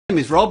My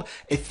name is Rob.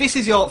 If this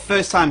is your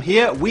first time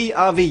here, we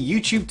are the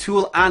YouTube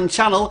tool and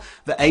channel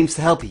that aims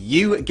to help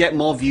you get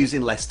more views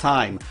in less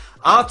time.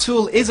 Our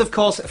tool is of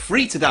course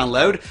free to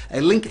download, a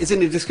link is in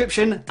the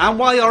description, and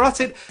while you're at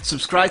it,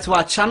 subscribe to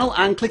our channel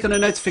and click on the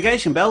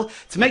notification bell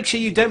to make sure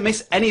you don't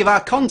miss any of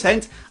our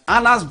content.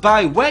 And as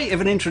by way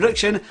of an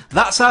introduction,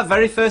 that's our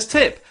very first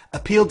tip.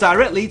 Appeal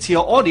directly to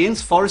your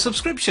audience for a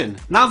subscription.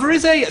 Now there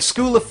is a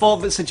school of thought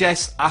that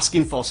suggests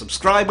asking for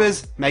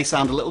subscribers may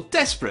sound a little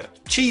desperate,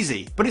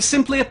 cheesy, but it's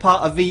simply a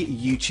part of the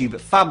YouTube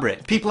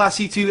fabric. People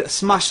ask you to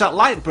smash that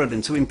like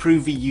button to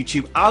improve the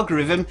YouTube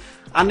algorithm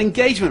and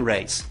engagement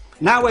rates.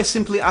 Now we're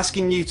simply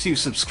asking you to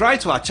subscribe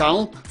to our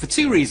channel for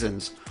two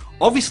reasons.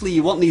 Obviously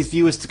you want these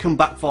viewers to come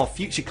back for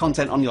future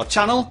content on your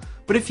channel,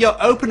 but if you're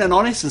open and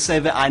honest and say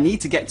that I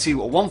need to get to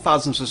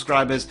 1,000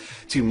 subscribers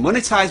to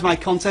monetize my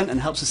content and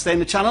help sustain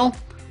the channel,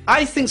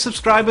 I think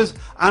subscribers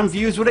and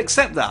viewers would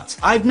accept that.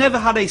 I've never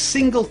had a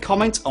single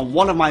comment on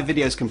one of my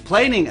videos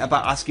complaining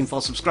about asking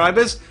for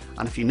subscribers,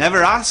 and if you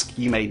never ask,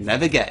 you may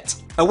never get.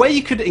 A way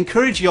you could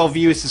encourage your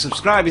viewers to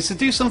subscribe is to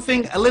do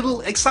something a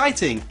little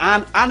exciting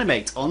and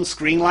animate on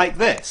screen like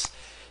this.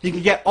 You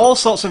can get all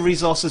sorts of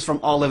resources from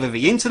all over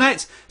the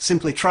internet,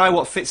 simply try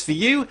what fits for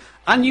you,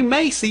 and you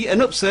may see an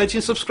upsurge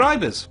in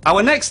subscribers.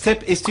 Our next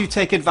tip is to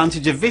take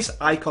advantage of this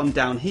icon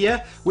down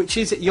here, which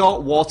is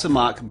your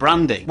watermark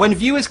branding. When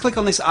viewers click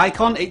on this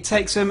icon, it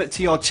takes them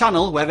to your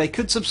channel where they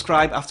could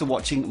subscribe after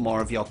watching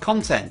more of your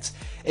content.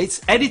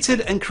 It's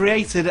edited and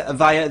created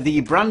via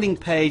the branding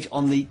page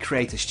on the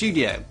Creator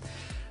Studio.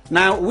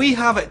 Now we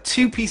have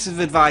two pieces of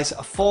advice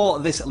for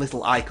this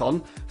little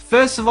icon.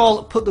 First of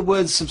all, put the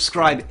word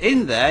subscribe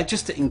in there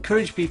just to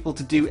encourage people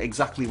to do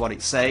exactly what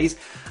it says,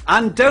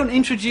 and don't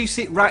introduce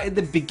it right at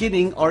the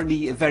beginning or at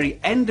the very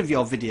end of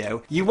your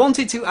video. You want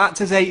it to act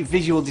as a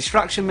visual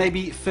distraction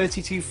maybe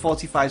 30 to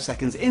 45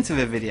 seconds into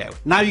the video.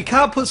 Now you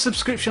can't put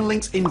subscription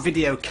links in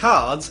video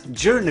cards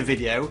during the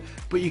video,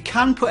 but you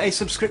can put a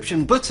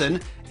subscription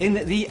button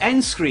in the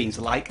end screens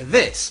like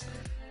this.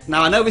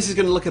 Now I know this is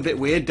going to look a bit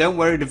weird, don't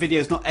worry, the video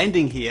is not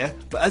ending here,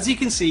 but as you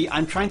can see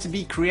I'm trying to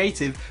be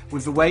creative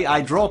with the way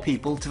I draw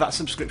people to that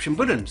subscription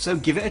button, so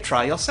give it a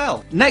try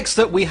yourself. Next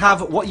up we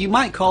have what you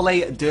might call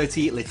a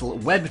dirty little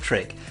web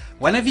trick.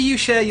 Whenever you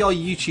share your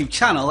YouTube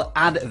channel,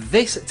 add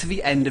this to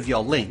the end of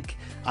your link,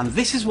 and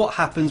this is what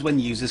happens when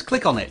users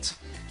click on it.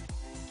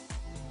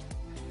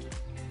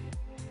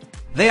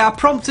 They are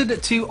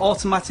prompted to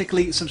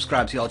automatically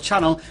subscribe to your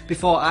channel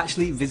before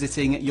actually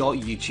visiting your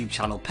YouTube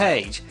channel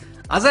page.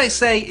 As I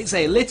say, it's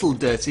a little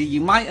dirty,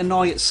 you might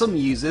annoy some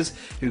users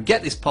who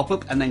get this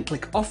pop-up and then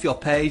click off your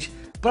page,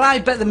 but I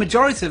bet the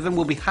majority of them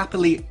will be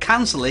happily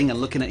cancelling and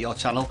looking at your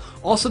channel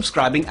or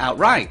subscribing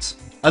outright.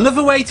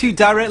 Another way to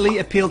directly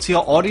appeal to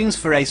your audience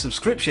for a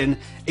subscription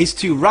is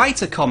to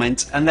write a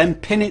comment and then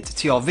pin it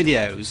to your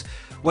videos.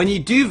 When you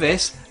do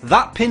this,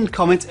 that pinned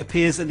comment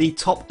appears at the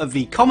top of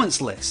the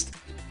comments list.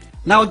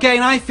 Now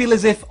again, I feel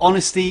as if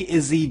honesty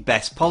is the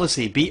best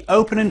policy. Be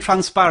open and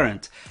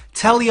transparent.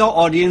 Tell your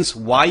audience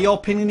why you're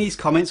pinning these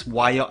comments,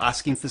 why you're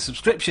asking for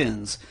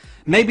subscriptions.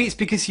 Maybe it's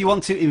because you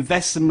want to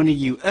invest the money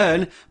you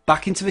earn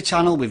back into the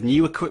channel with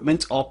new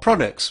equipment or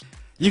products.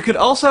 You could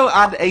also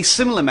add a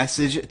similar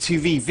message to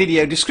the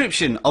video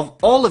description of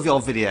all of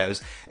your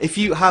videos if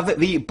you have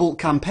the bulk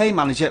campaign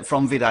manager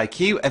from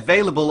vidIQ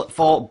available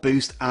for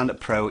Boost and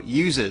Pro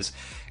users.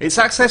 It's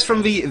accessed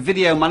from the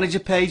video manager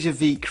page of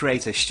the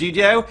Creator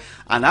Studio,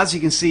 and as you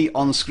can see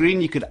on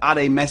screen you could add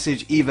a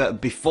message either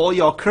before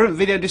your current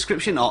video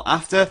description or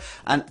after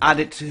and add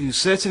it to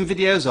certain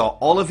videos or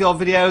all of your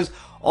videos.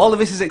 All of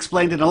this is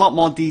explained in a lot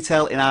more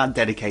detail in our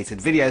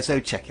dedicated video, so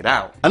check it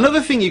out.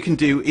 Another thing you can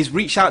do is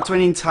reach out to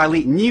an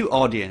entirely new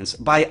audience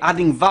by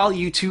adding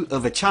value to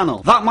other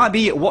channels. That might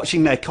be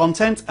watching their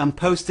content and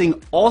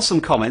posting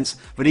awesome comments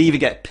that either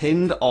get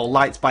pinned or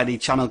liked by the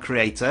channel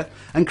creator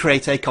and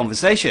create a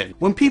conversation.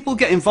 When people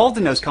get involved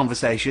in those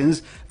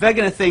conversations, they're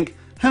going to think,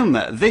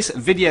 this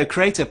video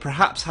creator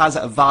perhaps has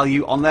a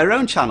value on their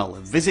own channel,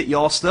 visit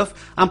your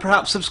stuff and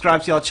perhaps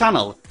subscribe to your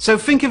channel. So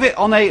think of it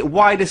on a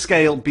wider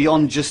scale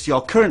beyond just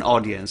your current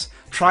audience.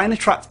 Try and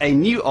attract a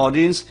new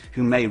audience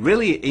who may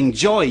really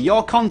enjoy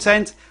your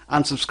content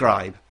and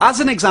subscribe. As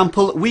an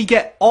example, we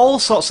get all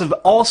sorts of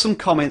awesome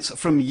comments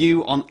from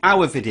you on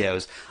our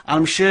videos, and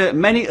I'm sure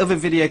many other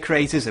video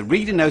creators are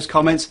reading those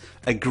comments,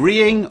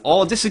 agreeing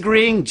or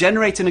disagreeing,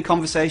 generating a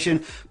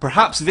conversation,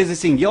 perhaps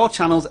visiting your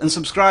channels and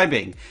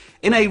subscribing.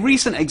 In a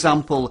recent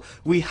example,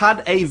 we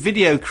had a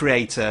video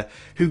creator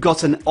who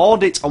got an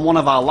audit on one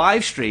of our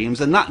live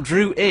streams, and that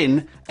drew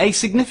in a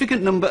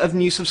significant number of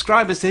new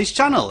subscribers to his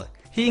channel.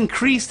 He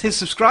increased his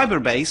subscriber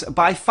base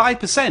by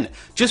 5%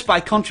 just by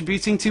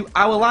contributing to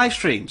our live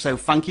stream, so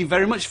thank you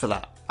very much for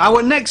that.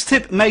 Our next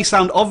tip may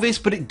sound obvious,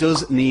 but it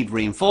does need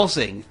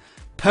reinforcing.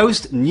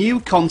 Post new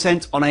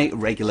content on a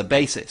regular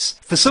basis.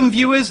 For some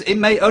viewers, it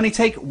may only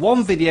take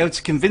one video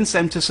to convince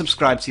them to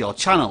subscribe to your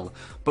channel,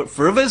 but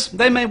for others,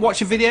 they may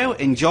watch a video,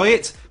 enjoy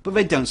it, but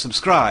they don't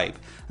subscribe.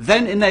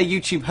 Then in their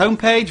YouTube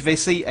homepage, they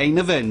see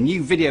another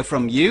new video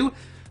from you,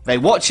 they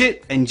watch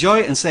it,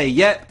 enjoy it and say,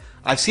 yep,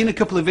 I've seen a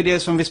couple of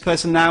videos from this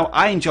person now,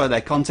 I enjoy their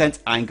content,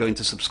 I'm going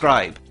to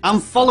subscribe.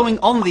 And following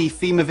on the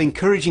theme of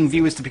encouraging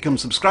viewers to become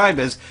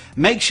subscribers,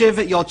 make sure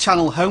that your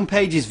channel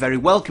homepage is very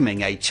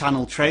welcoming, a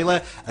channel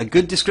trailer, a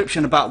good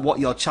description about what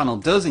your channel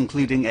does,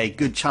 including a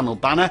good channel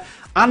banner,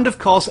 and of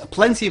course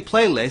plenty of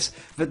playlists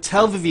that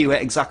tell the viewer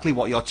exactly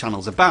what your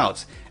channel's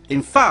about.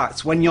 In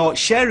fact, when you're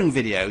sharing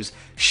videos,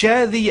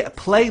 share the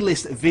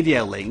playlist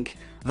video link.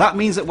 That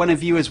means that when a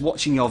viewer is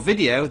watching your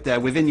video,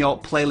 they're within your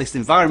playlist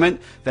environment,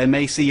 they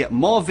may see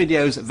more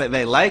videos that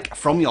they like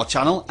from your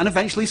channel and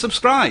eventually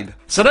subscribe.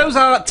 So those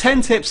are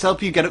 10 tips to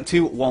help you get up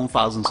to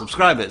 1,000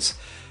 subscribers.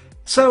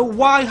 So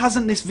why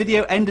hasn't this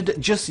video ended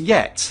just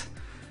yet?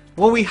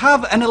 Well, we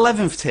have an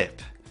 11th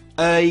tip,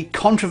 a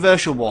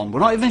controversial one. We're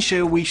not even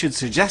sure we should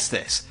suggest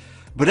this,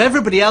 but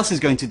everybody else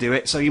is going to do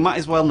it, so you might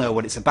as well know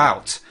what it's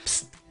about.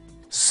 Psst.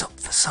 Sub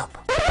for sub.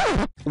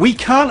 We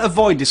can't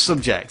avoid this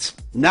subject.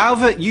 Now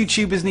that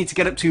YouTubers need to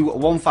get up to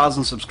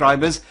 1,000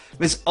 subscribers,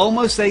 there's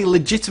almost a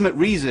legitimate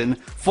reason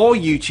for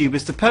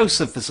YouTubers to post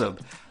sub for sub.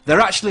 They're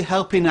actually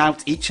helping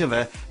out each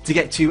other to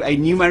get to a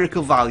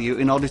numerical value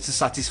in order to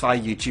satisfy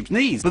YouTube's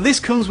needs. But this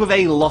comes with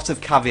a lot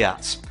of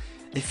caveats.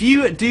 If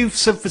you do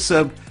sub for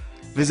sub,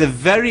 there's a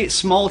very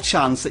small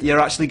chance that you're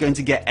actually going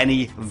to get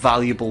any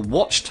valuable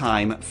watch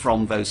time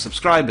from those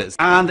subscribers.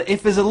 And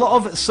if there's a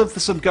lot of sub for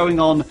sub going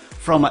on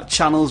from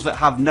channels that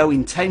have no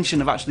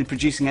intention of actually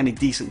producing any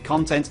decent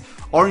content,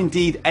 or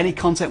indeed any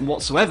content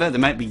whatsoever, they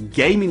might be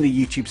gaming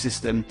the YouTube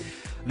system,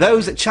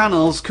 those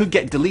channels could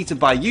get deleted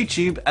by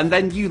YouTube and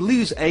then you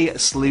lose a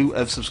slew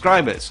of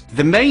subscribers.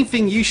 The main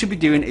thing you should be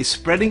doing is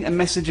spreading a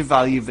message of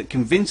value that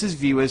convinces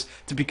viewers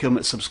to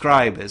become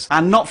subscribers,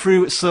 and not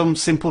through some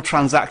simple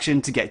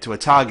transaction to get to a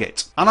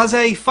target. And as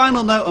a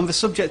final note on the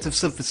subject of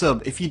sub for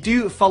sub, if you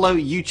do follow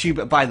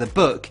YouTube by the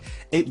book,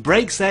 it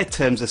breaks their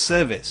terms of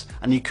service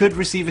and you could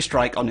receive a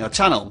strike on your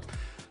channel.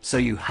 So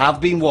you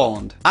have been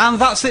warned. And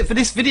that's it for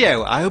this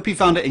video. I hope you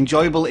found it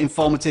enjoyable,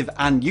 informative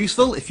and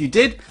useful. If you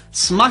did,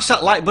 smash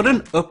that like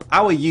button up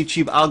our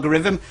YouTube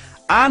algorithm.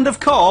 And of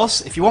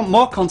course, if you want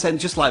more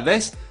content just like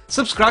this,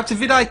 subscribe to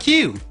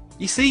vidIQ.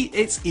 You see,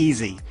 it's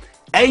easy.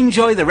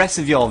 Enjoy the rest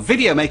of your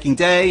video making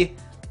day.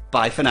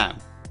 Bye for now.